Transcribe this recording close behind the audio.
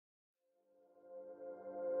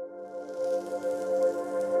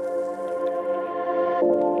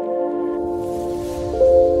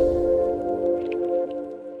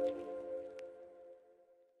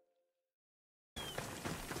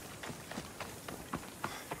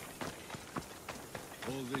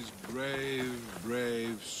All these brave,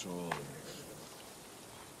 brave souls.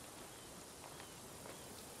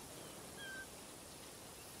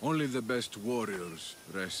 Only the best warriors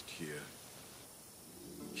rest here.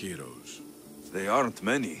 Heroes. They aren't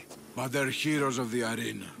many. But they're heroes of the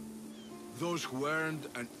arena. Those who earned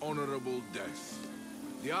an honorable death.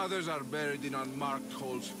 The others are buried in unmarked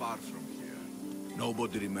holes far from here.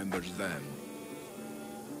 Nobody remembers them.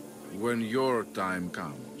 When your time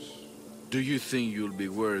comes, do you think you'll be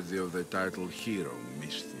worthy of the title hero,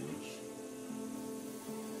 Misthios?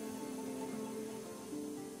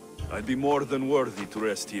 I'd be more than worthy to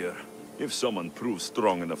rest here, if someone proves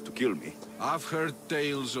strong enough to kill me. I've heard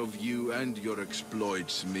tales of you and your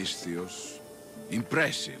exploits, Misthios.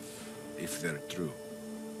 Impressive, if they're true.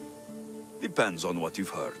 Depends on what you've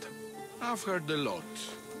heard. I've heard a lot.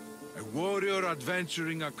 A warrior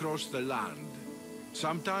adventuring across the land.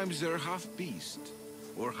 Sometimes they're half beast,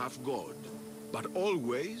 or half god, but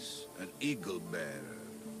always an eagle-bearer.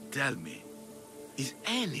 Tell me, is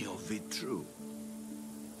any of it true?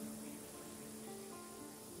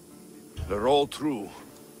 They're all true.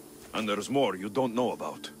 And there's more you don't know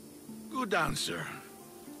about. Good answer.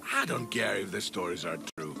 I don't care if the stories are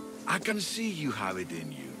true. I can see you have it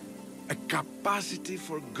in you. A capacity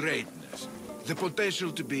for greatness. The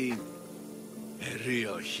potential to be a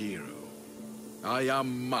real hero. I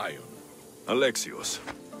am Mayon. Alexios.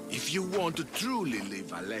 If you want to truly live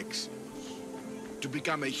Alexios, to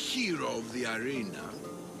become a hero of the arena,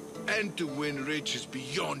 and to win riches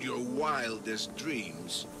beyond your wildest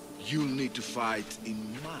dreams, you'll need to fight in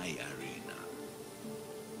my arena.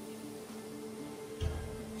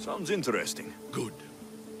 Sounds interesting. Good.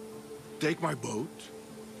 Take my boat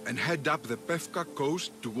and head up the Pefka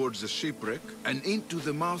coast towards the shipwreck and into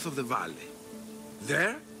the mouth of the valley.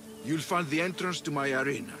 There, you'll find the entrance to my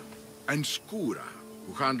arena, and Skura,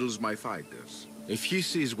 who handles my fighters. If he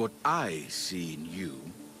sees what I see in you,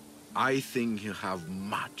 I think he'll have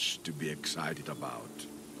much to be excited about.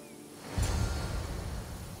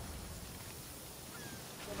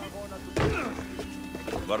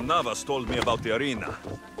 Varnavas told me about the arena.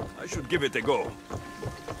 I should give it a go.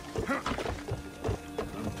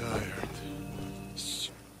 I'm tired. Shh.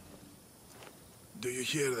 Do you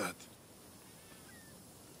hear that?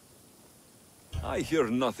 I hear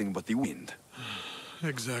nothing but the wind.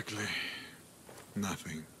 Exactly.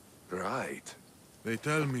 Nothing. Right. They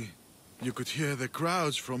tell me you could hear the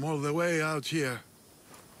crowds from all the way out here.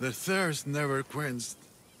 The thirst never quenched.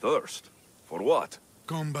 Thirst? For what?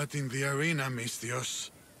 Combat in the arena, Misthios.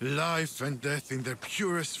 Life and death in their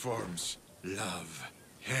purest forms. Love,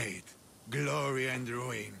 hate, glory and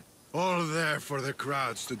ruin. All there for the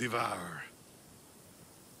crowds to devour.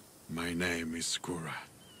 My name is Skura.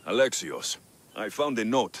 Alexios, I found a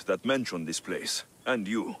note that mentioned this place, and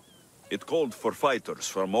you. It called for fighters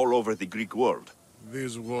from all over the Greek world.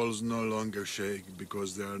 These walls no longer shake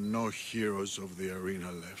because there are no heroes of the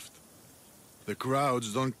arena left. The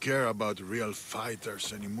crowds don't care about real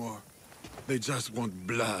fighters anymore. They just want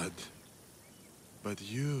blood. But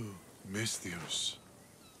you, Misthios,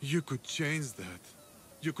 you could change that.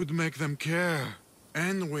 You could make them care.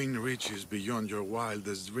 And win riches beyond your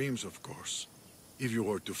wildest dreams, of course. If you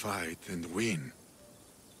were to fight and win.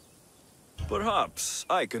 Perhaps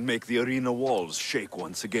I can make the arena walls shake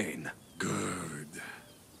once again. Good.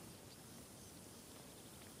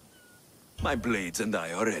 My blades and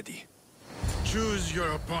I are ready. Choose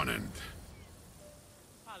your opponent.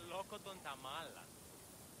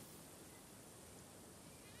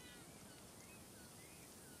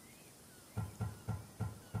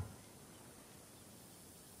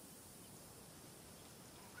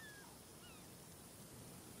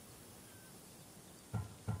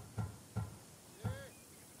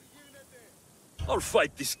 I'll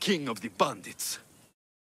fight this king of the bandits.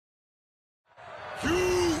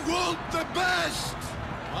 You want the best!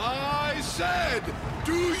 I said,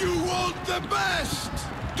 do you want the best?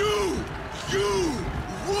 Do you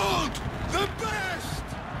want the best?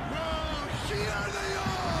 Well, here they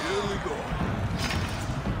are! Here we go.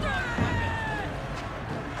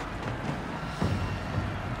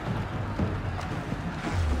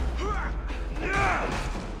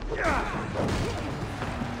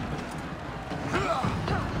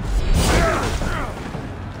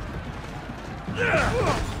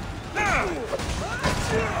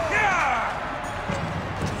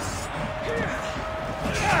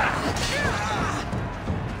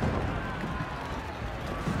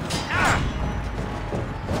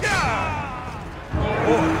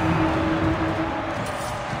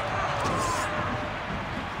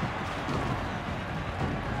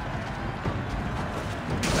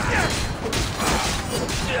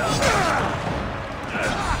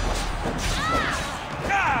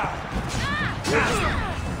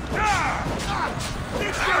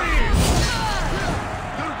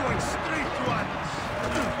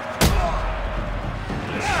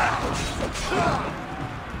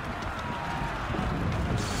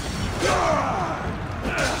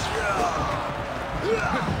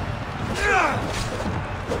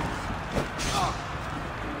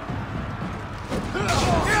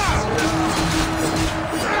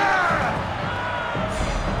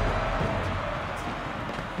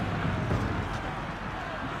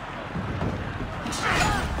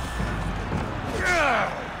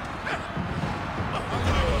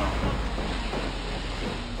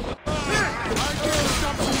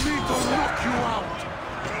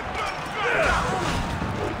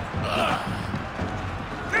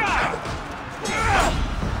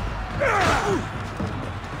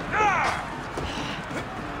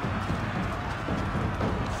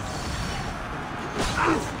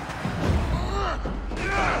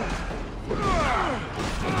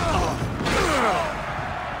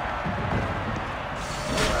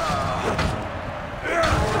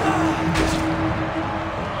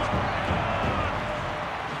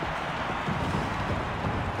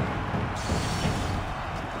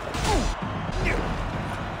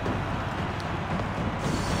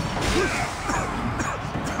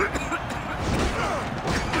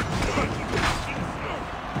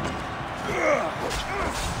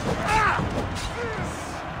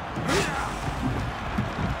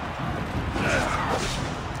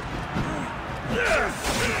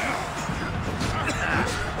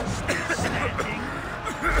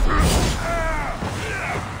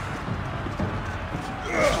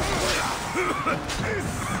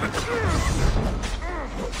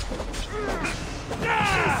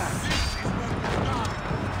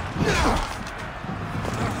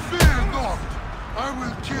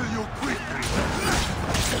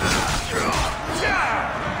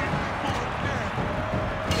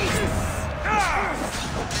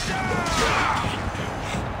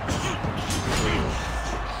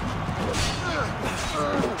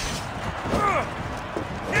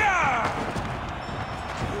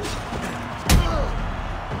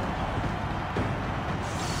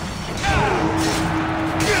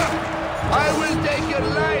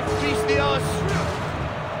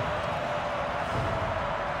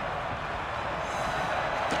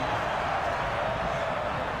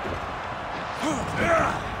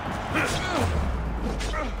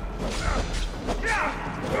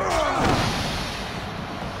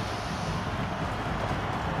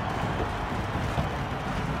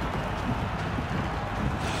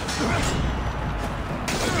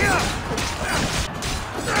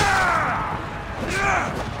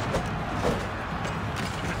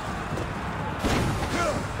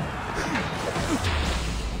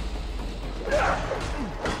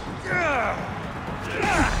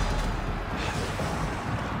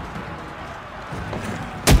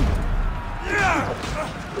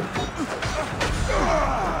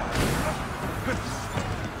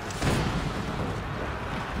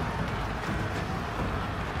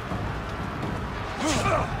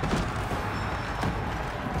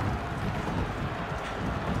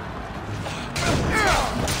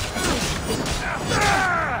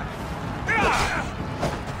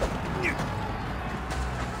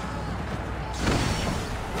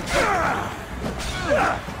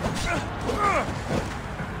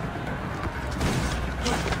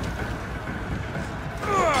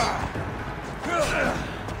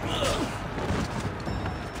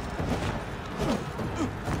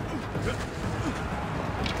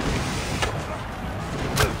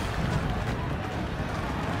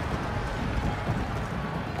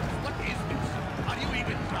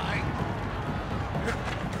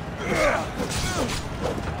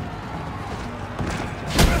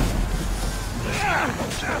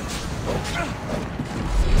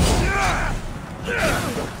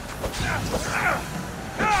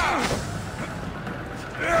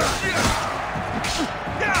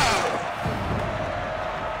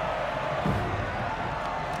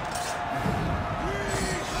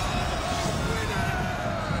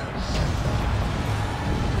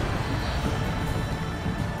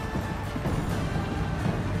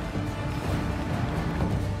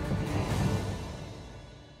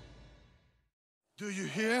 Do you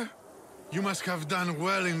hear? You must have done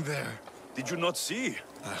well in there. Did you not see?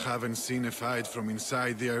 I haven't seen a fight from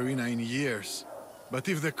inside the arena in years. But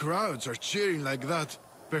if the crowds are cheering like that,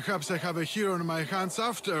 perhaps I have a hero on my hands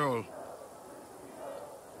after all.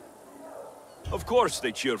 Of course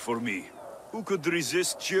they cheer for me. Who could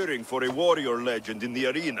resist cheering for a warrior legend in the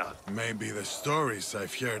arena? Maybe the stories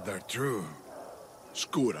I've heard are true.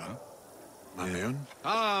 Skóra? Marion?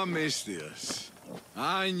 Ah, Mistius.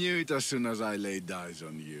 I knew it as soon as I laid eyes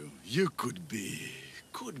on you. You could be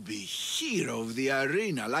hero of the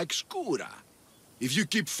arena like Skóra. If you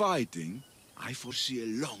keep fighting, I foresee a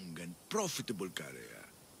long and profitable career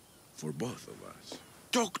for both of us.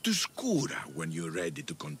 Talk to Skura when you're ready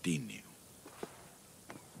to continue.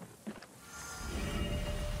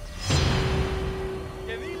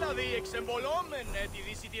 Και δηλαδή εξεμβολόμεν τη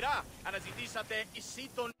δυσιτηρά αναζητήσατε εις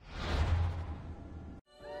τον